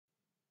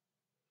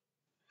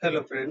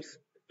Hello friends,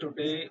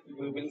 today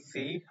we will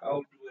see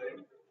how to add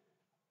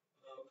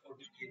a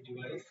Fortigate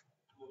device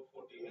to a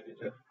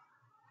FortiManager.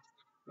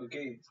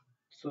 Okay,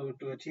 so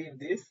to achieve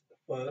this,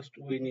 first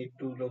we need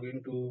to log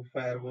into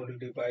firewall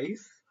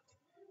device.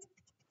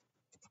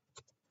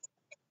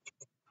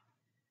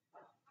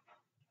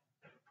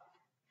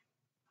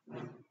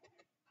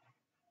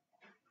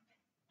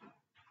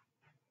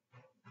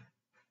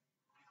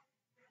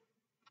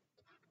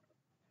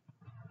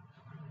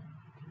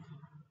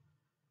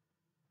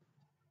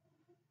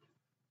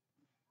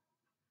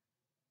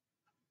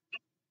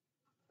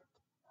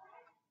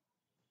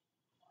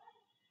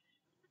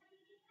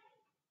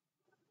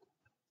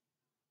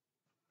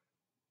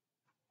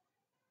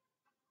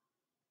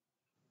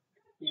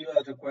 You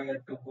are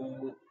required to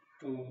go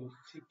to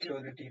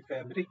security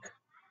fabric,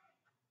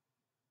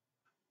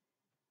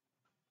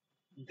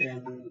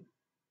 then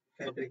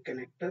fabric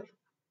connector,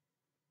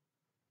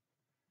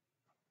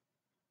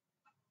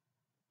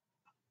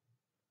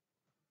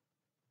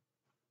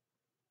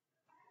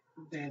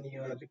 then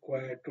you are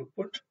required to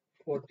put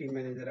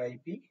FortiManager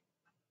IP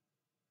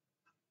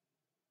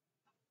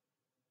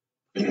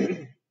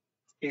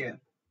here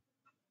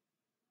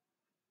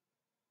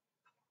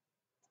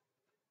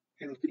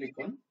and click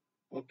on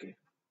OK.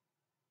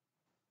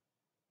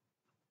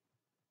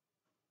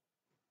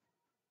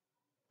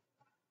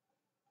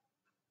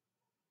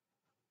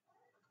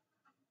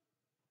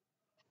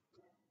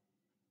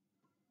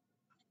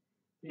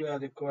 You are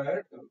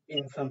required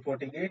in some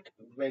FortiGate.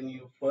 When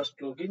you first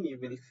log in, you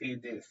will see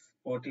this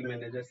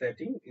FortiManager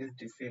setting is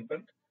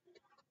disabled.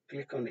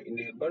 Click on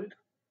enabled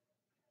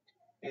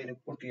and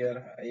put your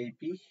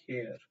IP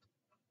here.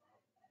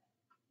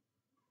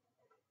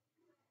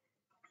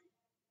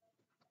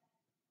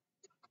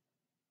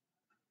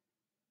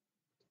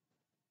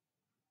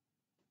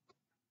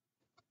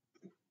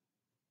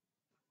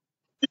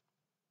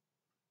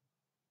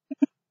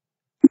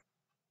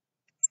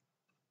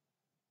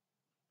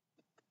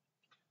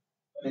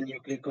 When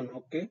you click on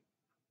OK,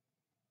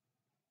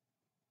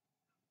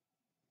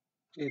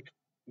 it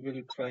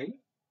will try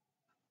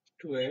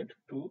to add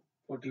to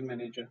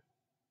FortiManager.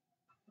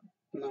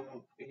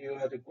 Now you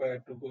are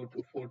required to go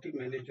to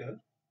FortiManager,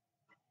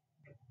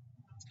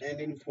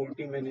 and in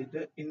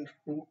FortiManager in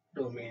root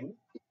domain,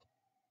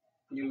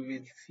 you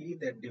will see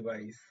that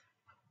device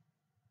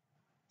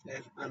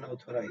as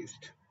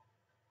unauthorized.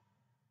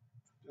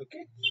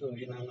 Okay, so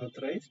in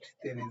unauthorized,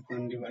 there is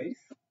one device.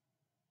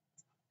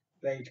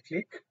 Right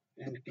click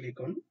and click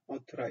on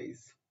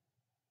authorize.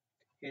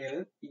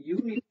 Here you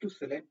need to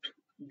select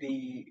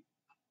the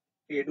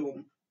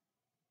ADOM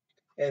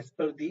as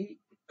per the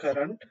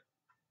current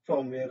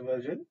firmware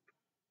version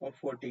of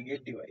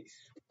Fortigate device.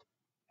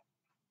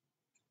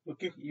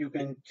 Okay, you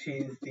can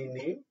change the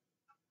name,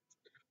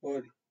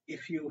 or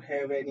if you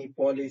have any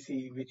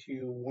policy which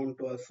you want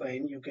to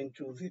assign, you can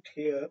choose it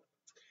here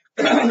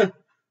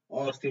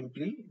or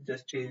simply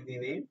just change the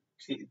name,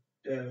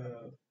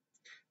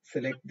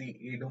 select the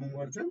ADOM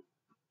version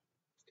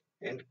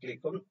and click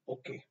on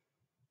OK.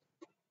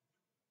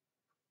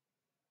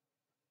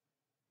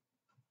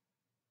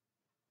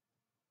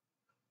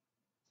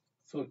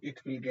 So it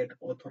will get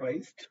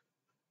authorized.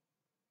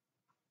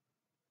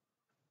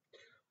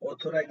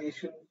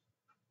 Authorization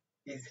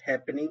is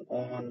happening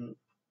on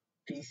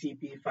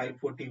TCP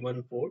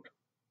 541 port.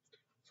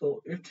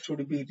 So it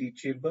should be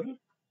reachable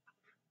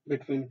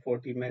between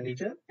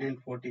FortiManager and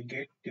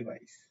FortiGate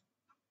device.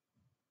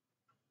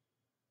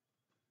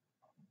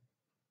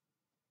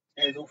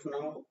 As of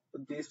now,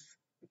 this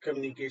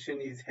communication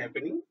is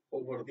happening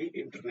over the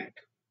internet.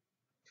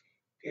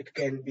 It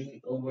can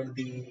be over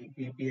the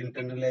VPN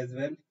tunnel as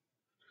well,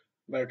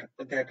 but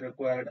that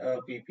required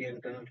a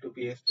VPN tunnel to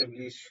be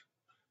established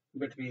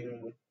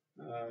between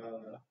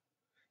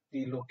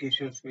the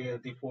locations where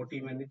the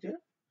FortiManager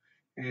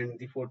and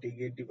the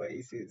FortiGate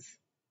device is.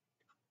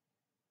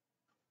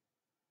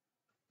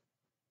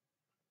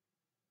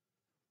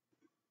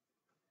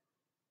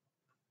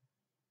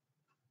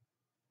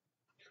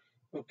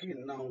 Okay,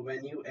 now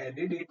when you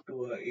added it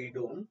to a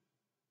ADOM,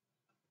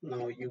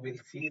 now you will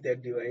see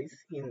that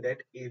device in that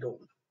ADOM.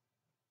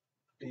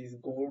 Please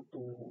go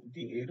to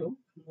the ADOM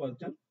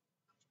version.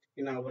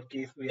 In our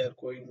case, we are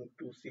going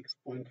to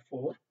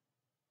 6.4,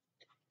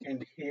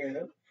 and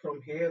here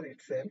from here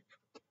itself,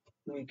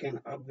 we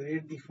can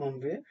upgrade the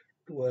firmware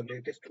to our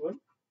latest one,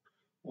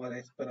 or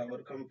as per our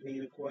company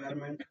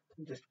requirement,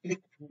 just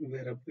click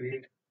firmware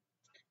upgrade.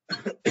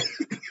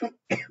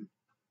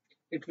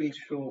 It will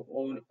show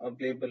all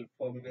available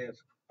firmware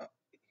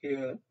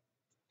here,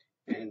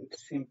 and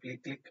simply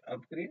click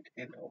upgrade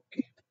and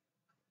OK.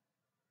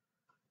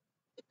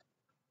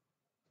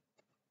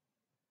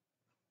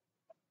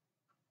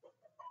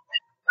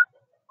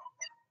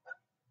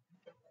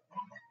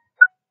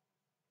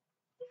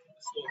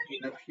 So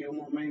in a few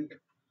moments,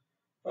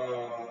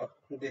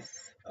 this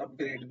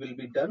upgrade will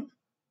be done.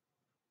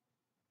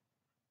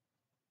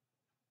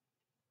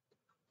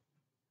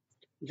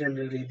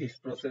 Generally, this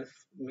process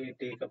may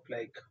take up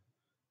like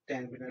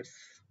 10 minutes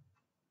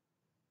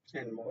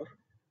and more.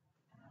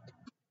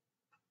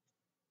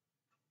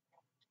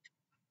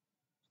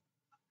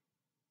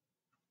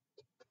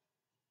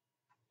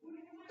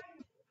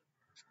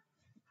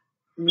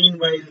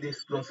 Meanwhile,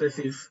 this process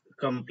is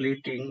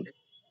completing.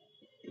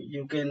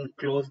 You can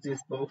close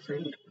this box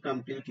and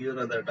complete your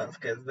other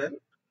task as well.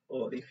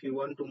 Or if you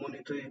want to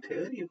monitor it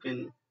here, you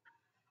can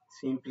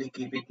simply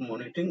keep it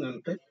monitoring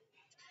until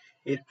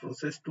it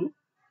process to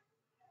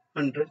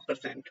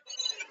 100%.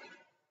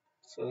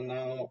 So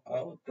now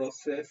our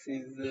process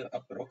is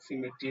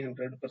approximately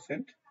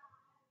 100%.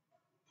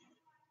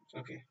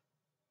 Okay.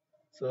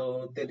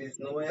 So there is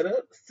no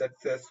error,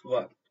 success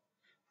one.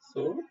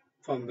 So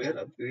firmware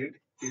upgrade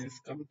is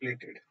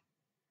completed.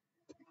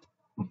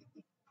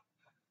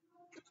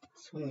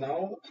 So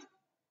now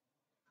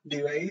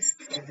device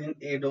is in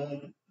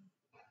ADOM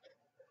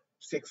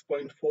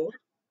 6.4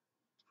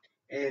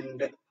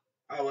 and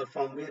our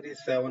firmware is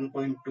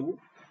 7.2.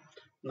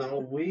 Now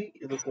we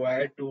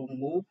require to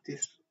move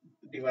this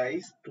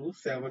device to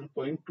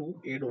 7.2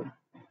 ADOM.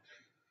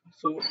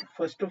 So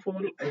first of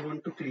all, I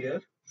want to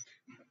clear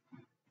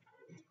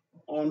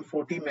on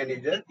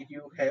FortiManager,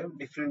 you have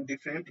different,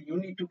 you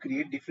need to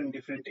create different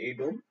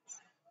ADOM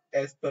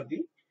as per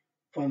the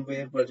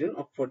firmware version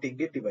of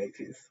Fortigate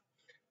devices.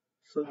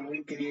 So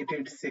we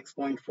created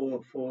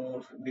 6.4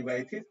 for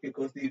devices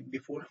because the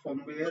default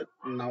firmware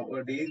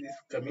nowadays is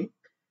coming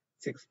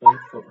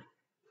 6.4.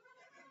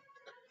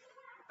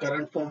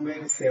 Current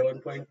firmware is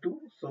 7.2,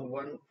 so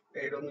one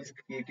add-on is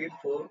created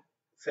for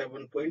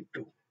 7.2.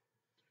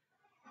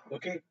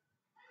 Okay,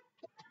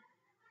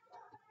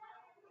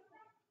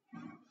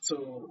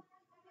 so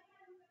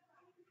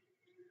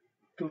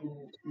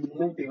to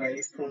move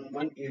device from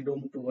one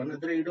add-on to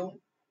another add-on,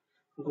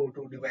 go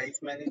to Device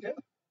Manager,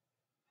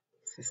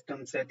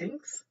 System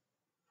Settings,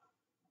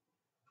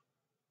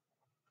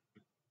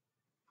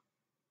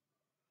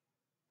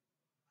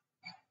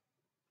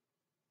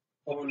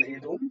 All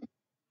add-on,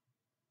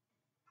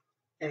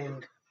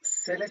 and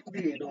select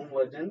the add-on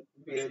version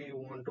where you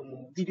want to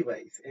move the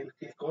device and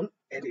click on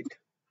Edit.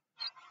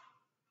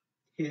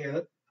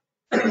 Here,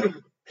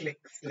 click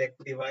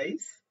Select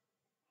Device.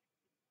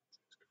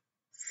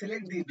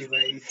 Select the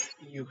device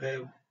you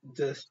have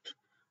just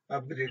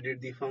upgraded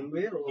the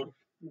firmware or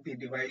the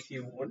device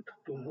you want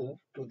to move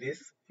to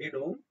this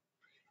add-on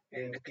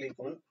and click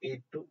on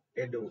Add to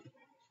Add-on.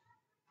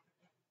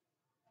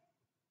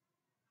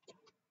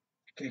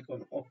 Click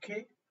on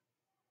OK.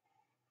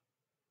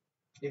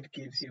 It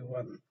gives you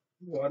one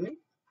warning.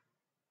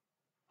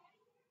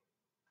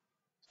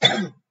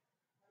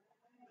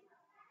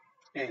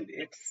 And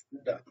it's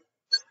done.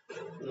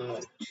 Now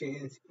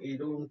change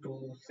add-on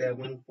to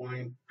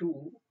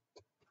 7.2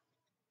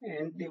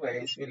 and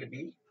device will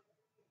be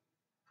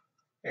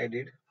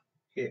added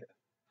here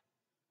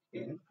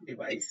in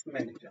Device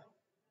Manager.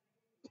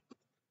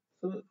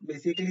 So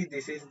basically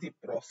this is the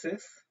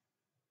process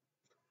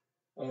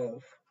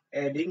of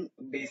adding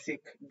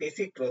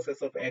basic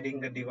process of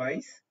adding a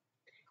device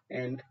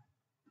and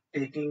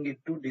taking it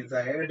to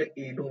desired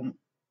ADOM.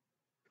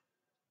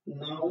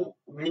 Now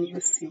when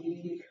you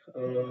see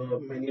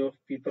many of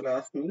people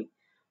ask me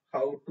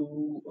how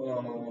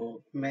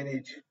to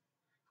manage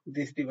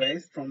this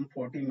device from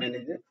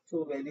FortiManager.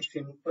 So very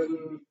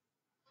simple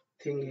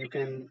thing you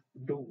can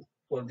do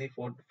for the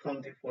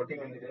from the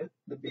FortiManager,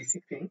 the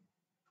basic thing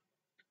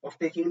of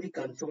taking the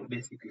console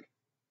basically.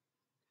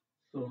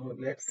 So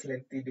let's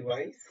select the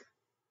device.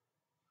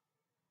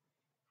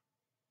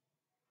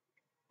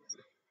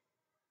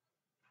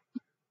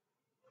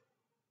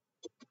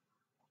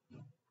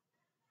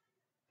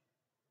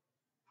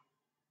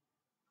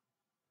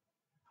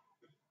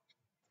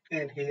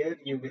 And here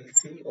you will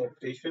see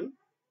operation.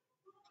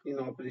 In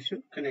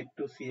operation, connect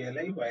to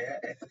CLI via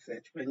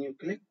SSH. When you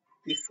click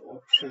this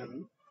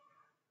option,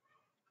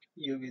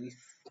 you will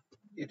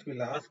it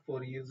will ask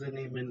for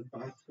username and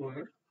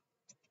password,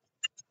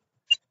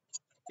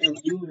 and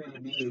you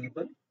will be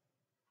able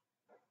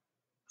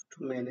to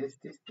manage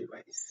this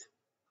device.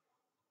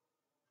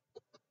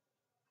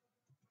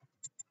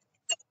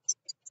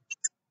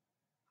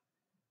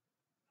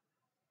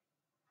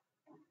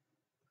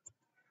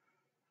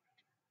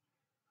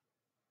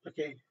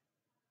 Okay.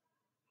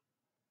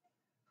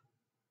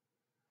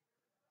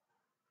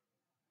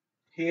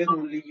 Here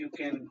only you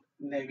can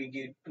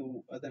navigate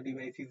to other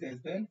devices as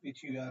well,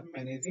 which you are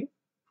managing.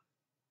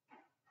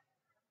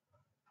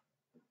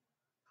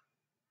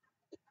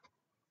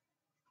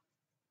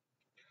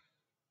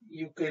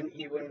 You can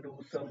even do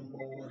some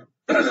more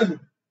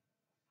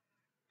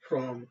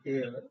from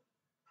here.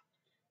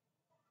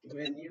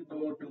 When you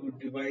go to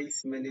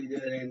Device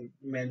Manager and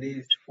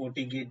manage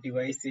FortiGate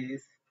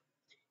devices,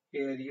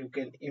 here you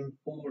can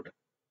import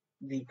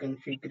the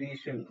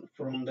configuration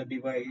from the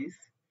device.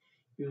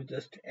 You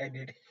just add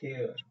it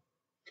here.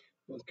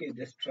 Okay,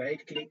 just right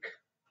click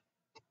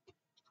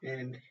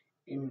and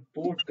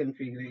import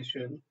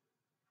configuration.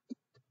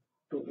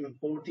 To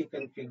import the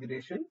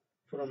configuration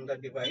from the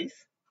device,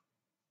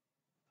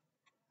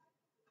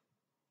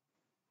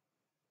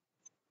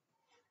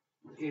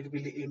 it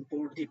will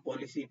import the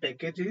policy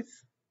packages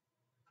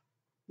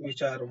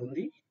which are on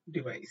the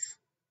device.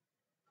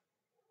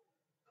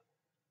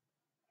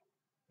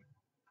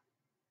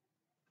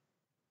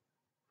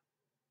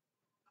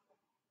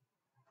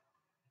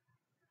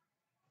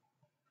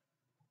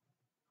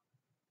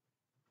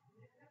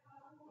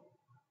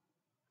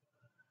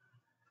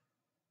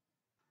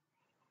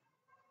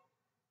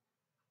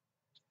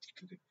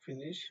 Click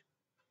finish.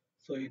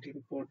 So it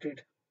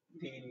imported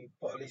the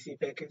policy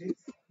packages.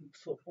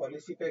 So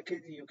policy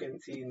package you can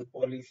see in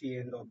policy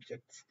and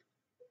objects.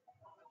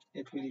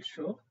 It will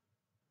show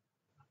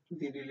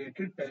the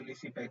related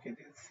policy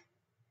packages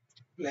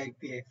like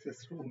the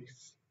access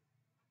rules.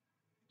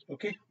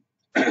 Okay.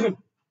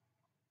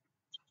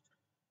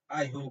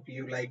 I hope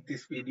you like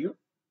this video.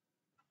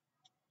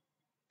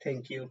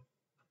 Thank you.